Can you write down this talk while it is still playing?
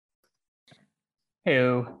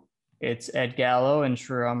Hey, it's Ed Gallo and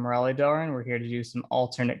Shreeram Muralidharan. We're here to do some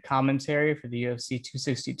alternate commentary for the UFC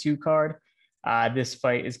 262 card. This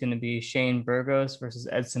fight is going to be Shane Burgos versus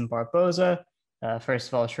Edson Barboza. First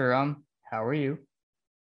of all, Shreeram, how are you?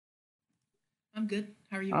 I'm good.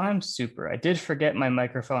 How are you, Ed? I'm super. I did forget my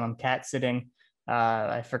microphone. I'm cat sitting.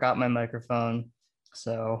 I forgot my microphone.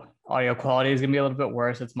 So audio quality is going to be a little bit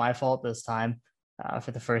worse. It's my fault this time.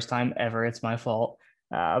 For the first time ever, it's my fault.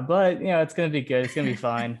 But it's going to be good. It's going to be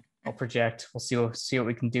fine. I'll project. We'll see what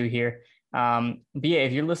we can do here. But yeah,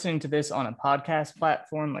 if you're listening to this on a podcast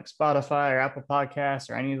platform like Spotify or Apple Podcasts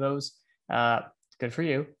or any of those, good for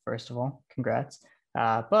you. First of all, congrats.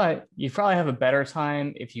 But you probably have a better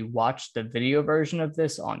time if you watch the video version of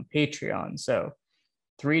this on Patreon. So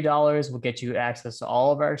 $3 will get you access to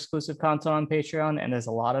all of our exclusive content on Patreon, and there's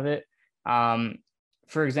a lot of it. Um,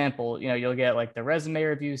 for example, you'll get like the resume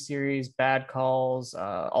review series, bad calls,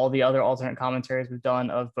 all the other alternate commentaries we've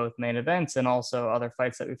done of both main events and also other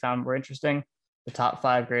fights that we found were interesting. The top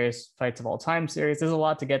five greatest fights of all time series. There's a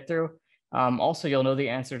lot to get through. Also, you'll know the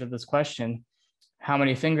answer to this question: how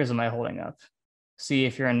many fingers am I holding up? See,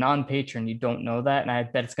 if you're a non-patron, you don't know that, and I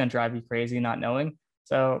bet it's going to drive you crazy not knowing.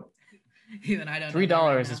 So Even I don't three know that right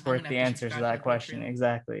dollars now. is I'm worth gonna the have to answers to subscribe to the that question.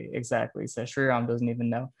 Patreon. Exactly. So Shriram doesn't even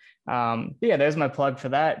know. But yeah, there's my plug for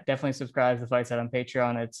that. Definitely subscribe to the Fight Side on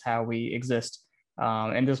Patreon. It's how we exist.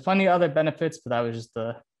 And there's plenty of other benefits, but that was just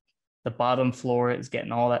the bottom floor is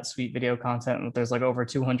getting all that sweet video content. There's like over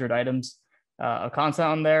 200 items of content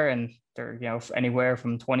on there, and they're anywhere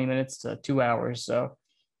from 20 minutes to 2 hours. So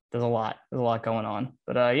there's a lot going on.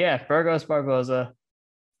 But yeah, Burgos Barboza.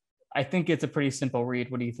 I think it's a pretty simple read.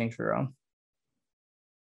 What do you think, Jerome?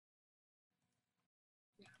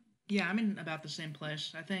 Yeah, I'm in about the same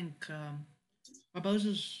place. I think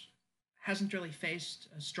Barboza's hasn't really faced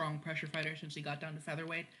a strong pressure fighter since he got down to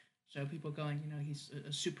featherweight. So people going, he's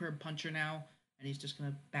a superb puncher now, and he's just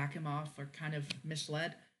gonna back him off are kind of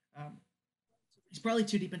misled. Um, he's probably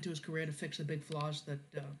too deep into his career to fix the big flaws that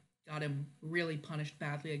got him really punished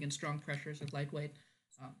badly against strong pressures at lightweight.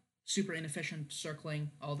 Super inefficient circling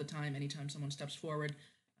all the time anytime someone steps forward.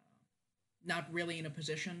 Not really in a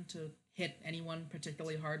position to hit anyone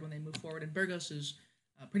particularly hard when they move forward. And Burgos is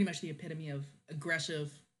pretty much the epitome of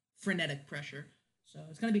aggressive, frenetic pressure. So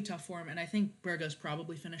it's going to be tough for him. And I think Burgos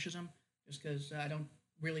probably finishes him just because I don't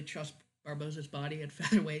really trust Barboza's body at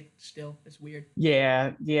featherweight still. It's weird.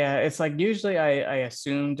 Yeah. It's like usually I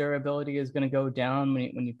assume durability is going to go down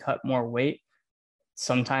when you cut more weight.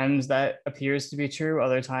 Sometimes that appears to be true.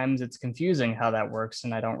 Other times it's confusing how that works,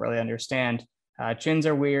 and I don't really understand. Chins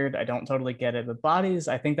are weird. I don't totally get it. But bodies,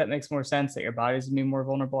 I think that makes more sense that your body's gonna be more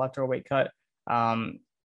vulnerable after a weight cut. Um,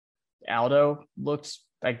 Aldo looked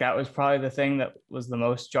like that was probably the thing that was the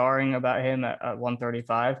most jarring about him at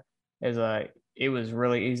 135 is it was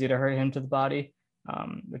really easy to hurt him to the body,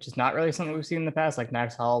 which is not really something Yep. we've seen in the past. Like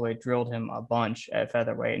Max Holloway drilled him a bunch at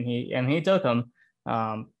featherweight, and he took him.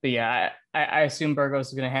 But yeah, I assume Burgos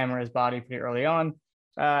is going to hammer his body pretty early on.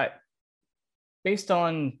 Uh, Based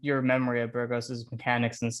on your memory of Burgos's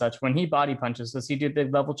mechanics and such, when he body punches, does he do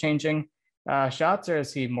big level changing shots, or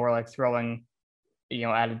is he more like throwing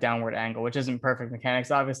at a downward angle, which isn't perfect mechanics,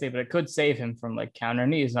 obviously, but it could save him from like counter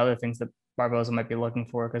knees and other things that Barboza might be looking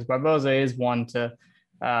for. Because Barboza is one to,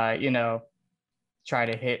 uh, you know, try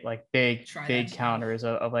to hit like Try that big stuff. counters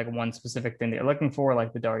of like one specific thing they're looking for,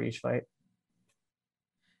 like the Dariush fight.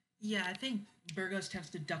 Yeah, I think Burgos tends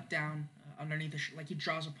to duck down underneath like he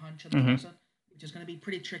draws a punch and then Mm-hmm. does it, which is going to be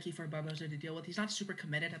pretty tricky for Barboza to deal with. He's not super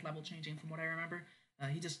committed at level changing, from what I remember.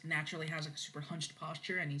 He just naturally has a super hunched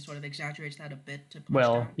posture, and he sort of exaggerates that a bit to punch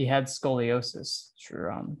Well, down. he had scoliosis,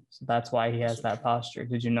 sure. So that's why he has Also that true. posture.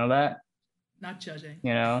 Did you know that? Not judging.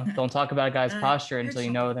 Don't talk about a guy's I posture heard until you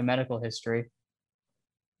know something. their medical history.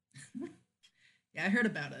 Yeah, I heard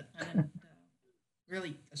about it. I didn't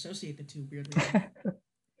really associate the two, weirdly enough.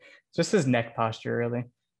 Just his neck posture, really.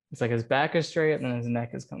 It's like his back is straight and then his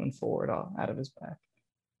neck is coming forward out of his back.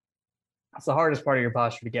 That's the hardest part of your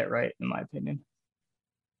posture to get right, in my opinion.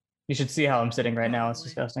 You should see how I'm sitting right now. It's Probably.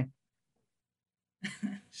 disgusting.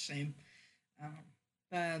 Same. Um,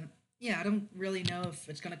 but yeah, I don't really know if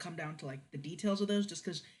it's going to come down to like the details of those, just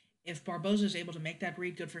because if Barboza is able to make that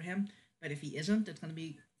read, good for him. But if he isn't, it's going to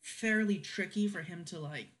be fairly tricky for him to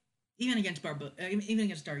like, even against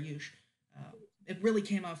Dariush. Uh, it really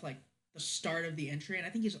came off like the start of the entry, and I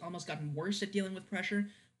think he's almost gotten worse at dealing with pressure.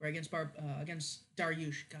 Where against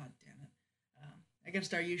Dariush, god damn it.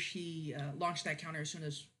 Against Dariush, he launched that counter as soon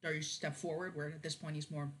as Dariush stepped forward. Where at this point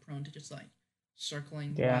he's more prone to just like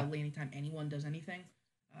circling Yeah. wildly anytime anyone does anything.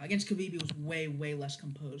 Against Khabib, he was way, way less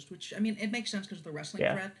composed, which, I mean, it makes sense because of the wrestling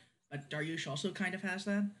Yeah. threat, but Dariush also kind of has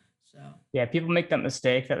that. So Yeah, people make that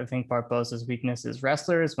mistake that they think Barboza's weakness is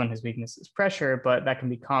wrestlers when his weakness is pressure, but that can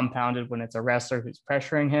be compounded when it's a wrestler who's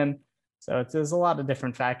pressuring him. So there's a lot of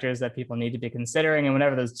different factors that people need to be considering. And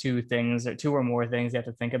whenever there's two things or two or more things you have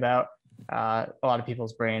to think about, a lot of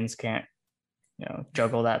people's brains can't,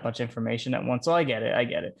 juggle that much information at once. So I get it. I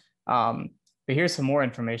get it. But here's some more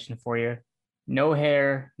information for you. No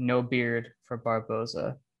hair, no beard for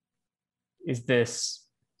Barboza. Is this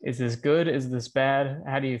is this good? Is this bad?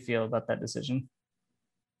 How do you feel about that decision?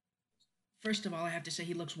 first of all, I have to say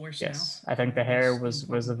he looks worse now. Yes, I think the hair That's the was a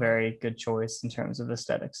important part. very good choice in terms of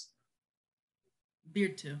aesthetics.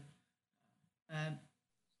 Beard too. Uh,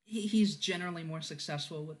 he's generally more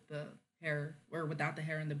successful with the hair or without the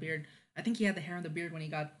hair and the beard. I think he had the hair and the beard when he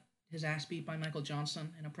got his ass beat by Michael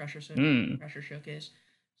Johnson in a Mm. pressure showcase.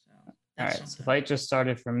 So All that's right, so something. fight just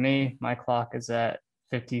started for me. My clock is at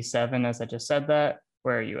 57 as I just said that.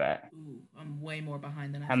 Where are you at? Ooh, I'm way more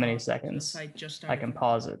behind than I How many thought. So the seconds? fight just I started can for me.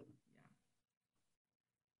 pause it. Yeah.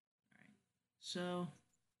 All right. So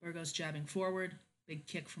Burgos jabbing forward, big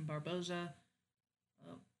kick from Barboza.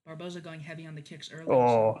 Barboza going heavy on the kicks early.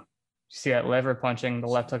 Oh, So see that lever punching the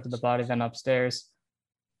left hook to the body, then upstairs.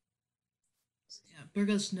 yeah,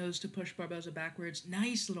 Burgos knows to push Barboza backwards.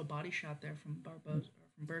 Nice little body shot there from Barboza from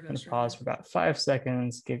I'm Burgos gonna earlier. pause for about 5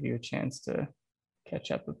 seconds, give you a chance to catch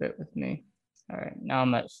up a bit with me. All right, now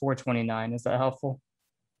I'm at 429. Is that helpful?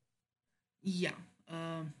 Yeah.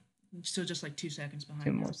 Um, Still just like 2 seconds Two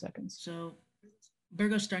behind more now. seconds. So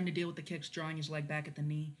Burgos starting to deal with the kicks, drawing his leg back at the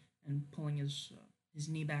knee and pulling his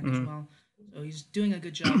knee back as Mm-hmm. well. So he's doing a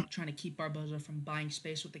good job trying to keep Barboza from buying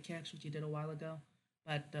space with the kicks, which he did a while ago.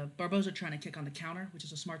 But Barboza trying to kick on the counter, which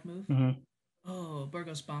is a smart move. Mm-hmm. Oh,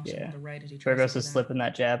 Burgos bonks him with Yeah, the right as he tries to Burgos get is out. slipping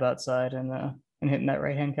that jab outside and hitting that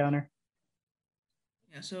right hand counter.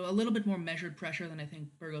 Yeah, so a little bit more measured pressure than I think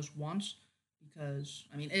Burgos wants because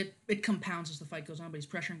I mean it compounds as the fight goes on, but he's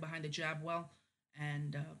pressuring behind the jab well,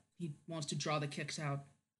 and he wants to draw the kicks out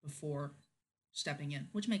before stepping in,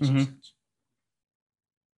 which makes some Mm-hmm. sense.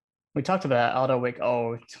 We talked about Aldo weight.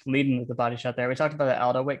 Oh, leading with the body shot there. We talked about the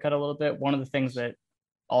Aldo weight cut a little bit. One of the things that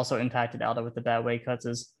also impacted Aldo with the bad weight cuts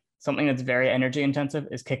is something that's very energy intensive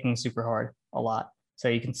is kicking super hard a lot. So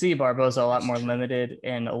you can see Barboza a lot That's more true. limited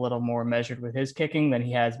and a little more measured with his kicking than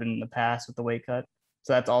he has been in the past with the weight cut.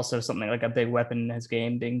 So that's also something like a big weapon in his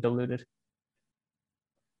game being diluted.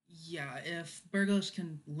 Yeah, if Burgos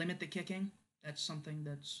can limit the kicking, that's something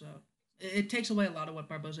that's it takes away a lot of what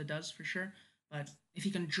Barboza does for sure. But if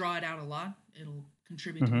he can draw it out a lot, it'll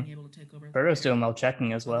contribute to being Mm-hmm. able to take over the Burgos fight. doing well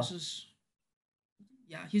checking as So this well. is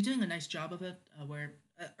yeah, he's doing a nice job of it. Where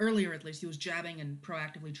earlier, at least, he was jabbing and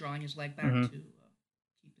proactively drawing his leg back Mm-hmm. to keep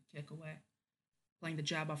the kick away. Playing the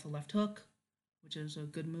jab off the left hook, which is a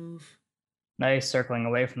good move. Nice circling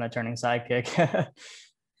away from that turning side kick.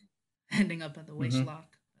 Ending up at the waist Mm-hmm. lock.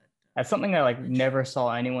 That's something I like Which, never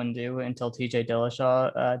saw anyone do until TJ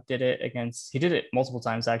Dillashaw did it against. He did it multiple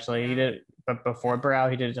times actually. He yeah, did it, but before yeah. Brow,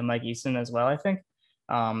 he did it to Mike Easton as well, I think.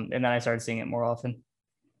 And then I started seeing it more often.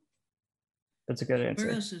 That's a good answer.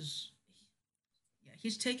 Burgos is, yeah,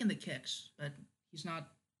 he's taking the kicks, but he's not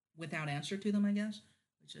without answer to them, I guess,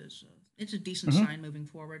 which is, it's a decent Mm-hmm. sign moving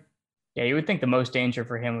forward. Yeah, you would think the most danger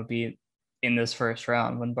for him would be in this first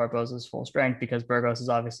round when Barboza's full strength because Burgos is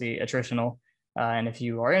obviously attritional. And if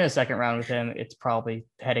you are in a second round with him, it's probably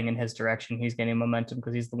heading in his direction. He's gaining momentum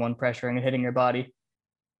because he's the one pressuring and hitting your body.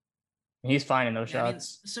 And he's finding those Yeah, I mean,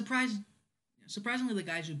 shots. surprisingly, the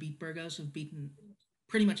guys who beat Burgos have beaten,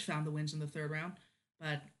 pretty much found the wins in the third round,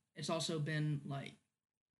 but it's also been like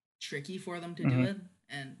tricky for them to do Mm-hmm. it.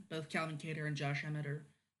 And both Calvin Cater and Josh Emmett are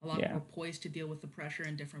a lot Yeah. more poised to deal with the pressure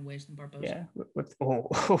in different ways than Barboza. Yeah.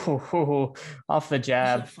 Off the This is a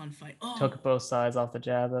jab. fun fight. Oh, Took both sides off the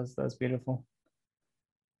jab. That's beautiful.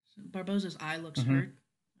 Barboza's eye looks Mm-hmm. hurt,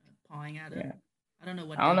 pawing at it. Yeah. I don't know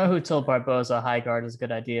what I don't did know who that, told but Barboza high guard is a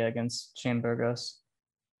good idea against Shane Burgos.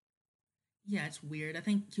 yeah, it's weird. I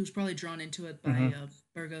think he was probably drawn into it by Mm-hmm.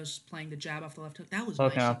 Burgos playing the jab off the left hook. That was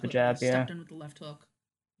Poking nice. off the jab. He Yeah. stepped in with the left hook.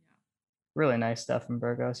 Yeah, Really nice stuff from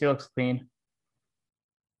Burgos. He looks clean.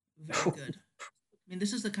 very good. I mean,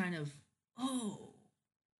 this is the kind of oh,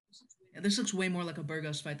 yeah, this looks way more like a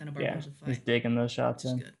Burgos fight than a Yeah. Barboza He's fight, digging those shots which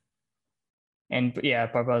is in. good. And yeah,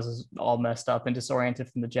 Barboza's all messed up and disoriented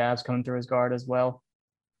from the jabs coming through his guard as well.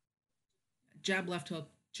 Jab left hook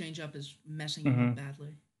change up is messing him Mm-hmm. up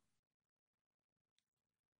badly.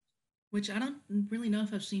 Which I don't really know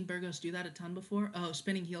if I've seen Burgos do that a ton before. Oh,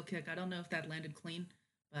 spinning heel kick. I don't know if that landed clean,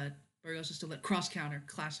 but Burgos is still at cross counter.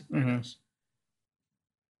 Classic Mm-hmm. Burgos.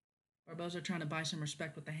 Barboza trying to buy some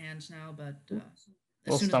respect with the hands now, but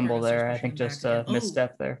as Little soon as stumble Burgos starts there. I pushing think him back just again. a Oh,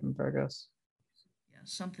 misstep there from Burgos. yeah,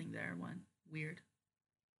 something there went weird.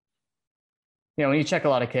 You know, when you check a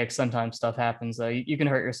lot of kicks, sometimes stuff happens. You can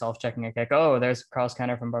hurt yourself checking a kick. Oh, there's a cross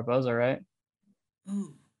counter from Barboza, right?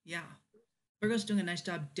 Oh, yeah. Burgos doing a nice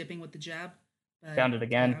job dipping with the jab, but Found it he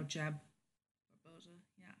again. out jab Barboza.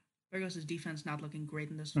 Yeah, Burgos' defense not looking great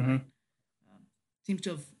in this fight. Hmm. Seems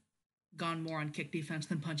to have gone more on kick defense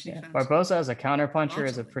than punch Yeah, defense. Barboza as a counter puncher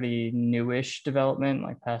Lots is of a leg. pretty newish development,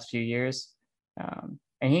 like past few years. And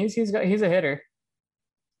he's a hitter,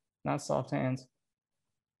 not soft hands.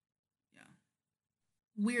 Yeah,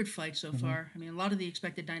 weird fight so Hmm. far. I mean, a lot of the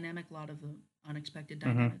expected dynamic, a lot of the unexpected Hmm.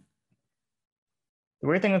 dynamic. The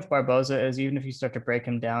weird thing with Barboza is even if you start to break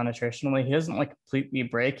him down attritionally, he doesn't like completely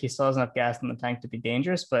break. He still has enough gas in the tank to be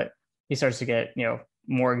dangerous, but he starts to get,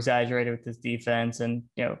 more exaggerated with his defense and,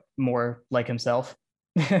 more like himself.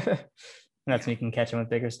 And that's Yeah, when you can catch him with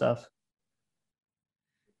bigger stuff.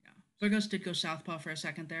 yeah. Burgos did go southpaw for a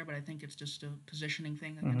second there, but I think it's just a positioning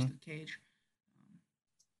thing against the Hmm. cage. Um,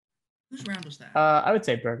 whose round was that? I would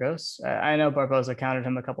say Burgos. I know Barboza countered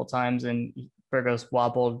him a couple times and Burgos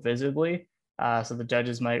wobbled visibly. So the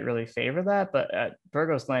judges might really favor that. But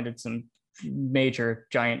Burgos landed some major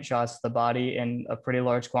giant shots to the body in a pretty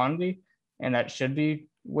large quantity. And that should be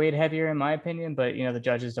weighed heavier, in my opinion. But, the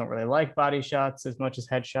judges don't really like body shots as much as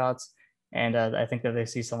head shots. And I think that they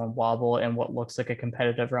see someone wobble in what looks like a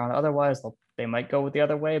competitive round. Otherwise, they might go with the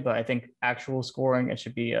other way. But I think actual scoring, it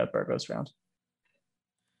should be a Burgos round.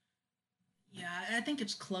 Yeah, I think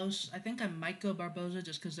it's close. I think I might go Barboza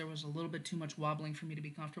just because there was a little bit too much wobbling for me to be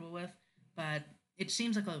comfortable with. But it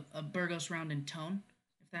seems like a Burgos round in tone,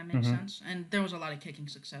 if that makes Mm-hmm. sense. And there was a lot of kicking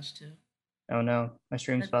success too. Oh no, my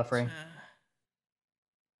stream's But buffering.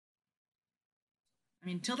 I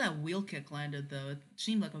mean, till that wheel kick landed, though, it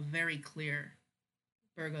seemed like a very clear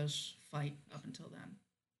Burgos fight up until then.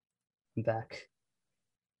 I'm back.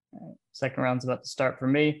 All right. Second round's about to start for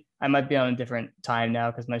me. I might be on a different time now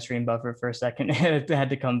because my stream buffered for a second. It had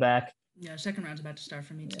to come back. Yeah, second round's about to start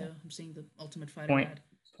for me Yeah. too. I'm seeing the Ultimate Fighter Point, ad.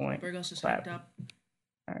 So point, Burgos is hyped clap. up.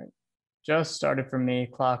 All right. Just started for me.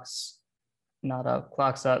 Clock's not up.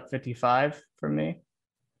 Clock's up 55 for me.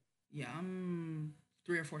 Yeah, I'm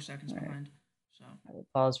 3 or 4 seconds All right. behind. So I will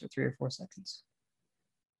pause for 3 or 4 seconds.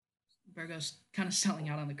 Burgos kind of selling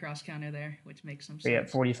out on the cross counter there, which makes some Are you at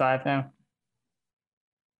sense. 45 now?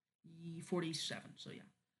 47. So yeah.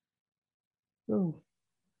 Ooh.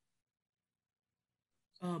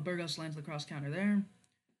 Burgos lands the cross counter there.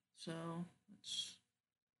 So let's.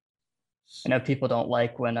 I know people don't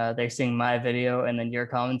like when they're seeing my video and then your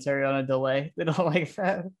commentary on a delay. They don't like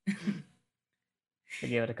that. I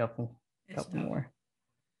give it a couple It's tough. more.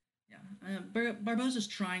 Yeah, Barboza's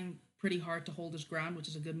trying pretty hard to hold his ground, which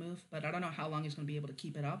is a good move, but I don't know how long he's going to be able to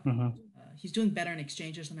keep it up. Mm-hmm. He's doing better in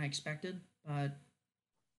exchanges than I expected, but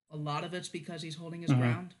a lot of it's because he's holding his Mm-hmm.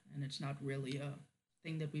 ground, and it's not really a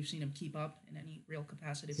thing that we've seen him keep up in any real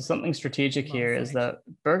capacity. So something strategic here is that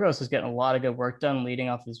Burgos is getting a lot of good work done leading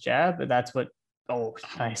off his jab, but that's what, oh,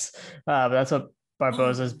 nice. But that's what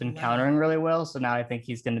Barboza's been countering really well. So now I think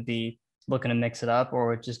he's going to be looking to mix it up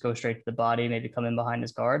or just go straight to the body, maybe come in behind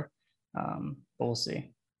his guard. But we'll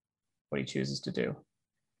see what he chooses to do.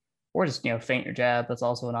 Or just, feint your jab. That's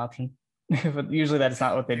also an option. But usually that's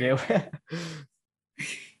not what they do.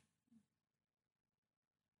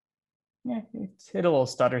 Yeah, he hit a little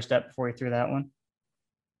stutter step before he threw that one.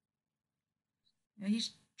 Yeah,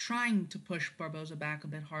 he's trying to push Barboza back a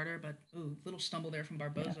bit harder, but little stumble there from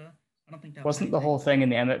Barboza. Yeah. I don't think that wasn't the whole thing in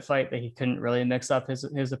the Emmett fight that he couldn't really mix up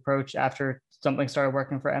his approach after something started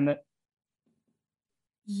working for Emmett.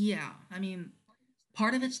 Yeah, I mean,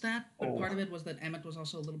 part of it's that, but part of it was that Emmett was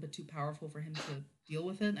also a little bit too powerful for him to deal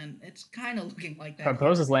with it, and it's kind of looking like that.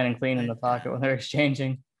 Barboza's landing clean in the pocket when they're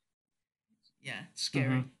exchanging. Yeah, it's scary.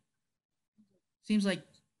 Mm-hmm. Seems like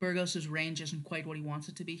Burgos' range isn't quite what he wants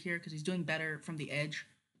it to be here because he's doing better from the edge,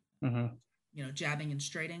 jabbing and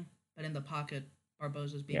straighting, but in the pocket,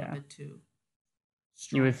 Barboza's being a bit too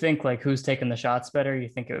strong. You would think, like, who's taking the shots better? You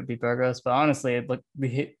think it would be Burgos, but honestly,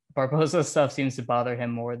 Barboza's stuff seems to bother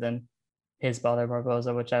him more than his bother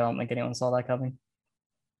Barboza, which I don't think anyone saw that coming.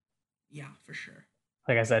 Yeah, for sure.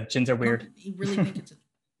 Like I said, chins are weird. You really think it's a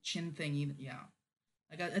chin thing? Even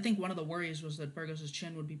Like I think one of the worries was that Burgos'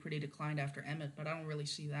 chin would be pretty declined after Emmett, but I don't really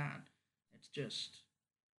see that. It's just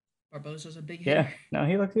Barboza's a big hitter. Yeah, no,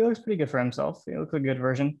 he looks pretty good for himself. He looks a good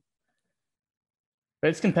version. But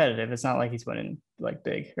it's competitive. It's not like he's winning like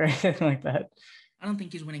big or anything like that. I don't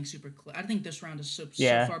think he's winning super clear. I think this round is so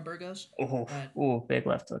far Burgos. Oh, big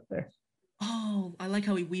left hook there. Oh, I like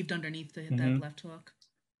how he weaved underneath to hit that left hook.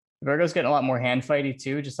 Burgos getting a lot more hand fighty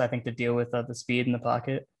too, just I think to deal with the speed in the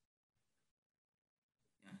pocket.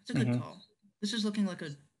 Yeah, it's a good Mm-hmm. call. This is looking like a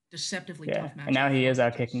deceptively Yeah, tough and matchup now he for is both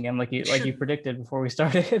out kicking judges. him It like you should be. predicted before we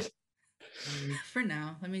started. For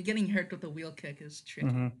now, I mean, getting hurt with a wheel kick is tricky.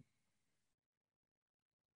 Mm-hmm.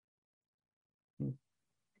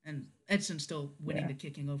 And Edson's still winning Yeah, the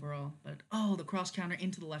kicking overall. But oh, the cross counter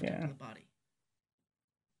into the left hook to yeah. the body.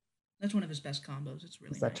 That's one of his best combos. It's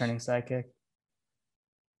really It's that nice. turning side kick.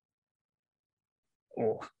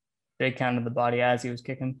 Oh, big count to the body as he was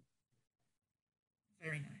kicking.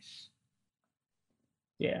 Very nice.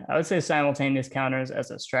 Yeah, I would say simultaneous counters as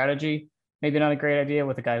a strategy. Maybe not a great idea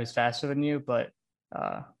with a guy who's faster than you, but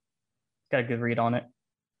uh, got a good read on it.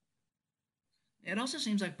 It also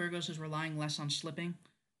seems like Burgos is relying less on slipping,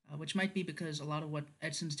 which might be because a lot of what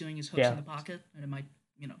Edson's doing is hooks in Yeah, the pocket, and it might,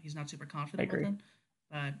 he's not super I confident with agree. it.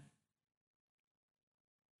 But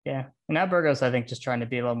Yeah, and now Burgos, I think, just trying to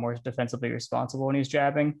be a little more defensively responsible when he's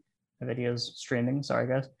jabbing. The video's streaming. Sorry,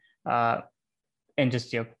 guys. And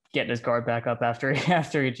just getting his guard back up after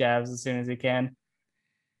after he jabs as soon as he can.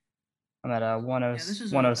 I'm at yeah, this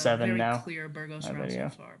is a 107 very now. clear Burgos My round so video.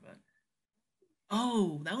 far. But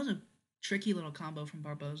oh, that was a tricky little combo from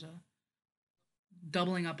Barboza,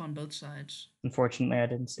 doubling up on both sides. Unfortunately, I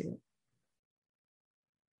didn't see it.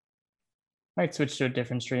 Might switch to a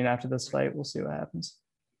different stream after this fight. We'll see what happens.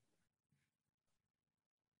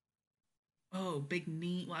 Oh, big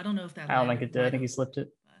knee. Well, I don't know if that I don't think landed it did. I right. think he slipped it.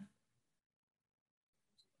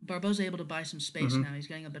 Barboza able to buy some space Mm-hmm. now. He's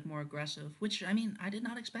getting a bit more aggressive, which I mean, I did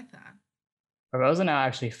not expect that. Barboza now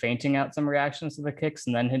actually fainting out some reactions to the kicks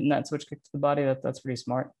and then hitting that switch kick to the body. That's pretty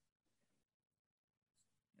smart.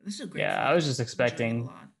 This is a great Yeah, fight. I was just I'm enjoying it a expecting,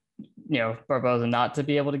 lot. Barboza not to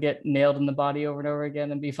be able to get nailed in the body over and over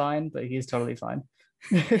again and be fine, but he's totally fine.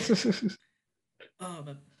 Yeah. Oh,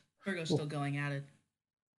 but Burgos still going at it,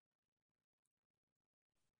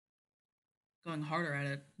 going harder at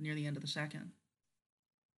it near the end of the second.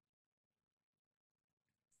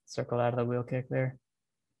 Circled out of the wheel kick there.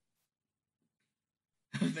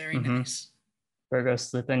 Very nice. Burgos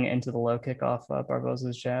slipping into the low kick off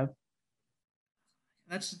Barboza's jab.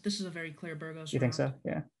 This is a very clear Burgos You think round. so?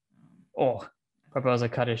 Yeah. Oh, Barboza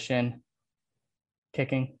cut his shin.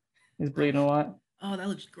 Kicking. He's bleeding a lot. Oh, that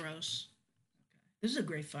looks gross. Okay. This is a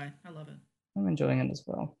great fight. I love it. I'm enjoying it as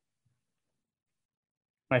well.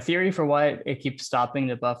 My theory for why it keeps stopping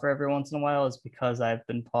the buffer every once in a while is because I've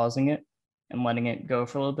been pausing it and letting it go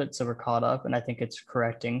for a little bit so we're caught up, and I think it's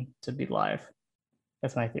correcting to be live.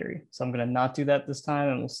 That's my theory. So I'm gonna not do that this time,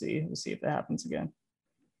 and we'll see. We'll see if it happens again.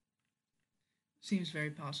 Seems very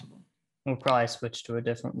possible. We'll probably switch to a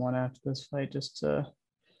different one after this fight, just for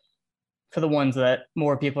the ones that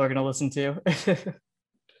more people are gonna listen to.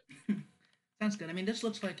 Sounds good. I mean, this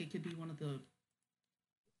looks like it could be one of the.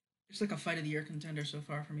 It's like a fight of the year contender so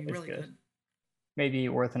far for me. It's Really good. Maybe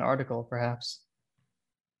worth an article, perhaps.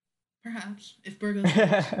 Perhaps if Burgos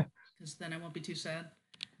wins, because then I won't be too sad.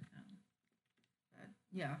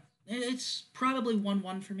 Yeah, it's probably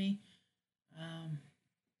 1-1 for me.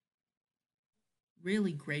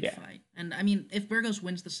 Really great fight, and I mean, if Burgos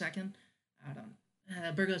wins the second, I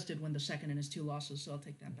don't. Burgos did win the second in his 2 losses, so I'll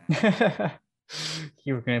take that back.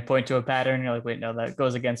 You were going to point to a pattern. You're like, wait, no, that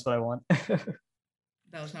goes against what I want.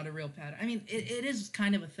 That was not a real pattern. I mean, it is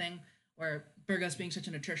kind of a thing where Burgos being such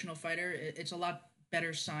an attritional fighter, it's a lot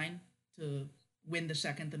better sign to win the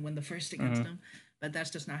second than win the first against him. But that's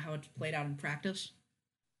just not how it's played out in practice.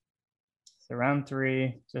 So round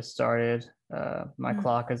 3 just started. My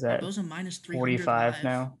clock is at Barboza minus 45 live.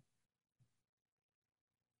 now.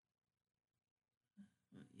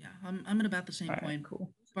 Yeah, I'm at about the same point.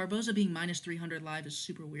 Cool. Barboza being minus 300 live is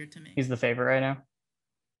super weird to me. He's the favorite right now.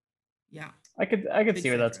 Yeah. I could see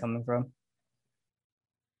where that's coming from.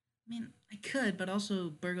 I mean, I could, but also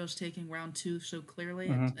Burgos taking round 2 so clearly,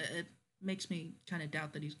 it makes me kind of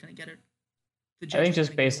doubt that he's going to get it. I think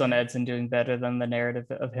just based on Edson doing better than the narrative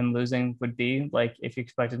of him losing would be, like, if you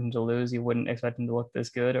expected him to lose, you wouldn't expect him to look this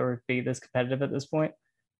good or be this competitive at this point.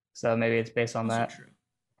 So maybe it's based on that. True.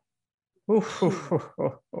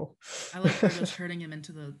 Ooh. I like Burgos hurting him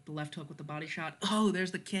into the left hook with the body shot. Oh,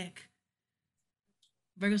 there's the kick.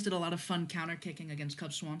 Burgos did a lot of fun counter kicking against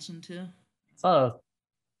Cub Swanson too. I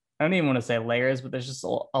don't even want to say layers, but there's just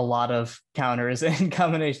a lot of counters and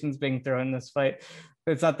combinations being thrown in this fight.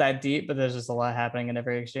 It's not that deep, but there's just a lot happening in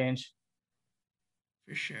every exchange.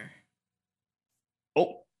 For sure.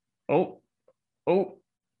 Oh.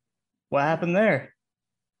 What happened there?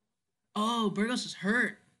 Oh, Burgos is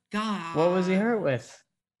hurt. God. What was he hurt with?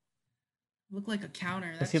 Looked like a counter.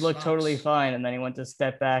 Because he looked totally fine, and then he went to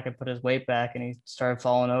step back and put his weight back, and he started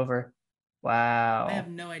falling over. I have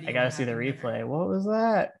Wow. no I idea what gotta see the happened there. replay. What was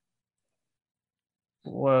that?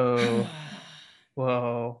 Whoa.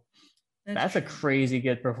 Whoa. That's a That's a shame. crazy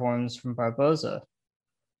good performance from Barboza,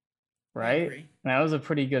 I right? agree. That was a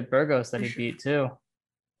pretty good Burgos that For he sure. beat too.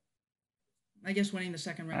 I guess winning the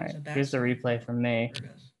second All round right, isn't that here's the silly replay from me. for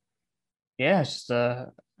Burgos. Yeah, it's just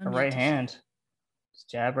a I'm yet right to see hand. it. Just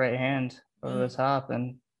jab right hand over Oh, the top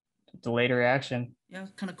and delayed reaction. yeah,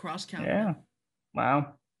 kind of cross countered Yeah. him.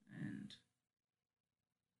 Wow. And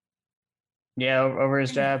Yeah, over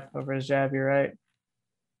his dang it. jab. Over his jab, you're right.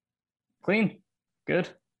 Clean. Good.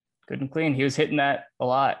 Good and clean. He was hitting that a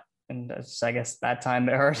lot. And that's, I guess that time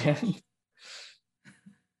it hurt him.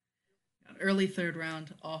 Early third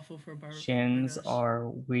round, awful for Shins Burgos. are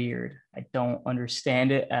weird. I don't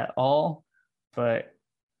understand it at all. But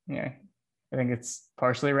yeah, I think it's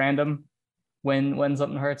partially random when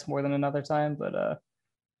something hurts more than another time. But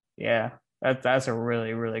yeah, that's a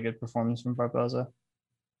really, really good performance from Barboza.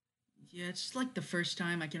 Yeah, it's like the first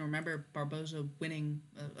time I can remember Barboza winning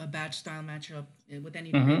a bad style matchup with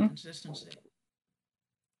any degree of Mm-hmm. consistency.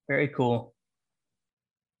 Very cool.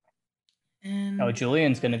 Oh, And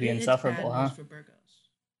Julian's going to be it's bad insufferable, news huh? for Burgos.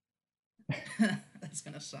 That's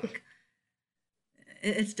gonna suck.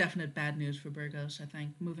 It's definite bad news for Burgos, I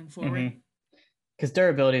think, moving forward. Mm-hmm. Because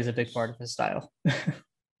durability is a big part Because of his style.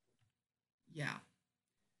 yeah,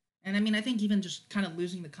 and I mean, I think even just kind of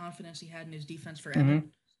losing the confidence he had in his defense for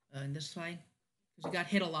Evan Mm-hmm. in this fight, because he got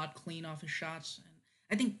hit a lot clean off his shots, and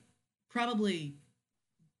I think probably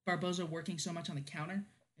Barboza working so much on the counter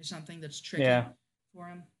is something that's tricky Yeah. for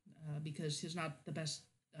him because he's not the best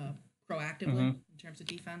proactively Mm-hmm. in terms of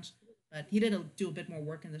defense. But he did do a bit more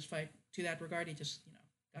work in this fight to that regard. He just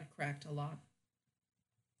got cracked a lot.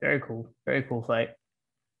 Very cool. Very cool fight.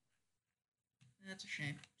 That's a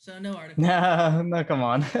shame. So no article. No, no, come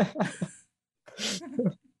on.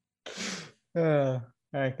 All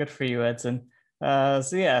right, good for you, Edson. So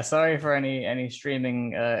yeah, sorry for any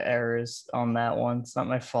streaming errors on that one. It's not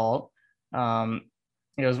my fault. Um,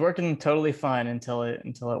 it was working totally fine until it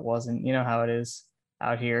wasn't. You know how it is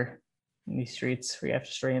out here in these streets where you have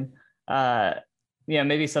to stream. Uh, yeah,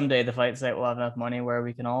 maybe someday the fight site will have enough money where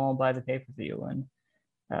we can all buy the pay-per-view and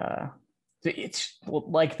uh, it's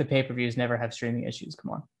like the pay-per-views never have streaming issues.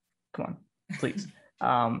 Come on, please.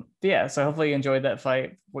 Yeah, so hopefully you enjoyed that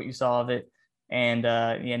fight, what you saw of it. And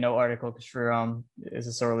yeah, no article because Shrew is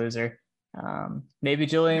a sore loser. Maybe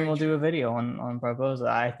Julian Very will do true. a video on Barboza.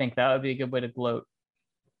 I think that would be a good way to gloat.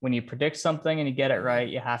 When you predict something and you get it Uh-huh. right,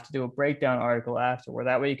 you have to do a breakdown article afterward.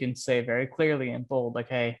 That way you can say very clearly in bold, like,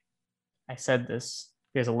 hey, I said this.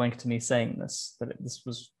 Here's a link to me saying this, that this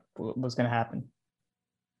was going to happen.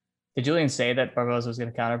 Did Julian say that Barboza was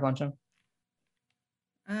going to counterpunch him?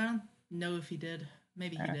 I don't know if he did.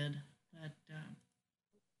 Maybe he Yeah. did. But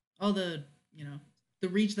all the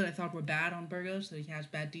reads that I thought were bad on Burgos, that he has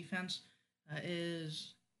bad defense,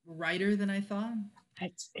 is righter than I thought.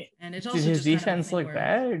 And it's Did also his just kind of a defense thing look where,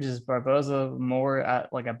 bad, or just Barboza more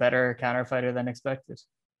like a better counter fighter than expected?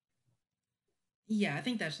 yeah, I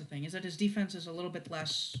think that's the thing, is that his defense is a little bit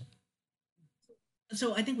less.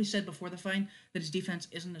 So I think we said before the fight that his defense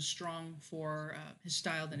isn't as strong for his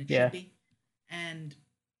style than it should Yeah. be. And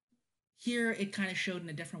here it kind of showed in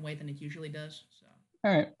a different way than it usually does. So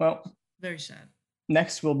All right. Well, very sad.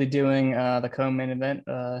 next we'll be doing the co-main event,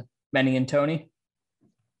 Benny and Tony,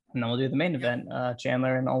 and then we'll do the main Yep. event,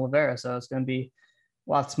 Chandler and Oliveira. So it's going to be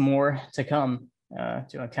lots more to come. Do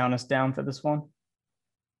you want to count us down for this one?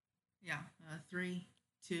 Yeah. 3,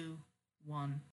 2, 1.